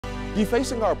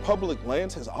Defacing our public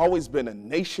lands has always been a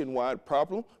nationwide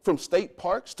problem, from state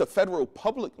parks to federal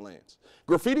public lands.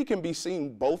 Graffiti can be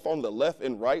seen both on the left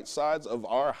and right sides of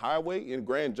our highway in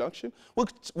Grand Junction,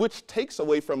 which takes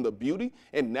away from the beauty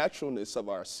and naturalness of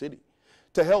our city.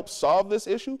 To help solve this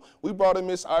issue, we brought in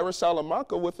Miss Iris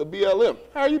Salamanca with the BLM.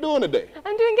 How are you doing today?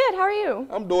 I'm doing good. How are you?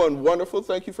 I'm doing wonderful.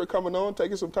 Thank you for coming on,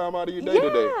 taking some time out of your day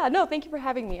today. Yeah, no, thank you for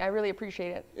having me. I really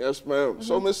appreciate it. Yes, ma'am.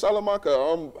 So, Miss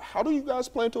Salamanca, how do you guys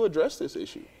plan to address this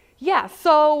issue? Yeah,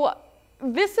 so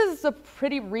this is a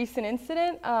pretty recent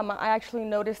incident. I actually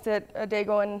noticed it a day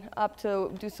going up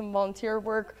to do some volunteer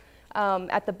work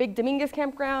at the Big Dominguez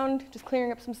campground, just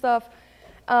clearing up some stuff.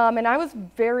 And I was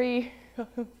very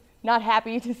not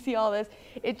happy to see all this.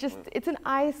 It's an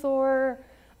eyesore.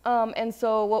 And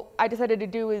so what I decided to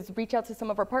do is reach out to some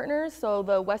of our partners. So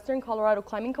the Western Colorado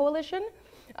Climbing Coalition,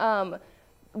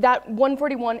 that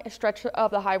 141 stretch of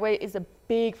the highway is a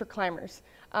big for climbers.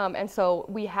 And so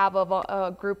we have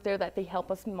a group there that they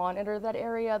help us monitor that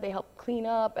area. They help clean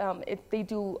up. They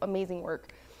do amazing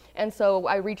work. And so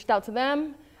I reached out to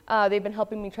them. They've been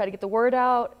helping me try to get the word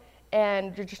out.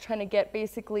 And you're just trying to get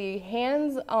basically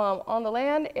hands on the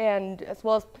land, and as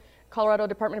well as Colorado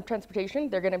Department of Transportation.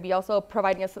 They're going to be also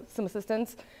providing us some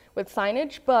assistance with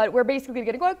signage, but we're basically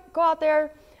going to go out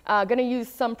there, going to use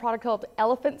some product called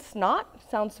elephant snot.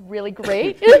 Sounds really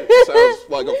great. Sounds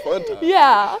like a fun time.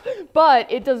 Yeah,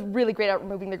 but it does really great at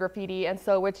removing the graffiti, and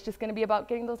so it's just going to be about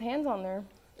getting those hands on there.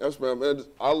 Yes, ma'am. And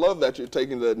I love that you're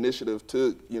taking the initiative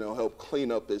to, help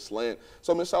clean up this land.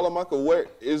 So, Ms. Salamanca, where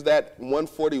is that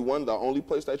 141 the only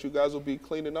place that you guys will be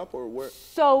cleaning up, or where?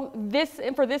 So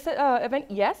for this event,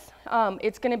 yes.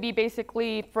 It's going to be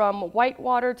basically from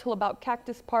Whitewater till about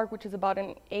Cactus Park, which is about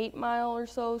an 8-mile or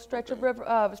so stretch of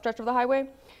the highway.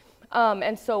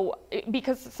 And so, like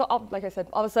I said,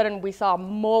 all of a sudden we saw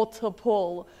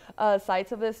multiple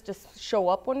sites of this just show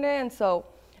up one day, and so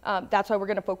that's why we're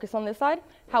going to focus on this side.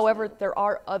 However, there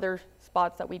are other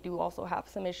spots that we do also have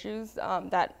some issues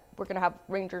that we're going to have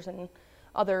rangers and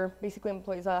other basically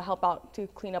employees help out to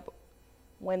clean up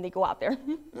when they go out there.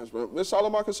 Yes, ma'am. Ms.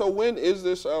 Salamanca, so when is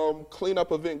this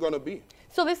cleanup event going to be?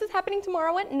 So this is happening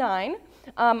tomorrow at 9.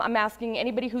 I'm asking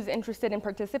anybody who's interested in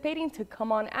participating to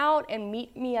come on out and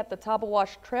meet me at the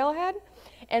Tabawash Trailhead.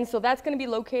 And so that's going to be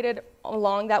located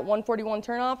along that 141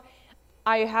 turnoff.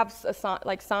 I have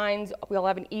signs. We'll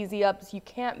have an easy up, so you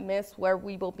can't miss where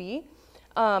we will be.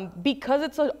 Because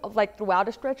it's throughout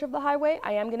a stretch of the highway,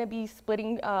 I am going to be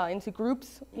splitting into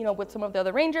groups, with some of the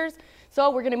other rangers. So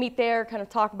we're going to meet there, kind of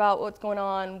talk about what's going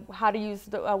on, how to use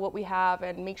what we have,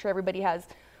 and make sure everybody has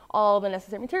all the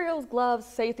necessary materials, gloves,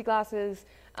 safety glasses,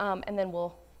 and then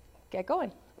we'll get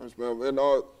going. Yes, ma'am. And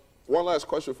one last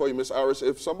question for you, Ms. Iris.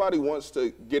 If somebody wants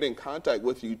to get in contact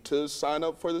with you to sign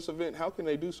up for this event, how can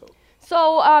they do so?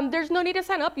 So there's no need to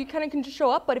sign up. You kind of can just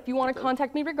show up, but if you want to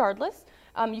contact me regardless,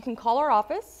 you can call our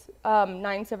office,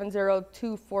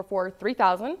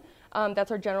 970-244-3000. That's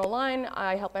our general line.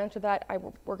 I help answer that. I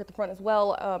work at the front as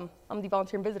well. I'm the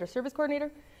Volunteer and Visitor Service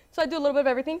Coordinator, so I do a little bit of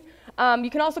everything.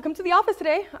 You can also come to the office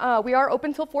today. We are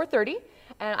open till 4:30,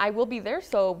 and I will be there,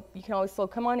 so you can always still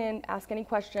come on in, ask any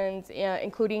questions,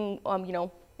 including,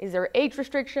 is there age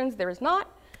restrictions? There is not.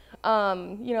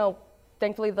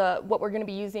 Thankfully, what we're going to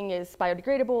be using is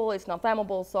biodegradable, it's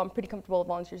non-flammable, so I'm pretty comfortable with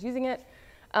volunteers using it.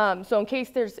 So in case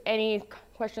there's any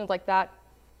questions like that,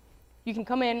 you can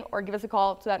come in or give us a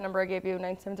call to that number I gave you,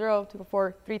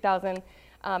 970-244-3000,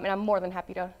 and I'm more than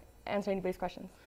happy to answer anybody's questions.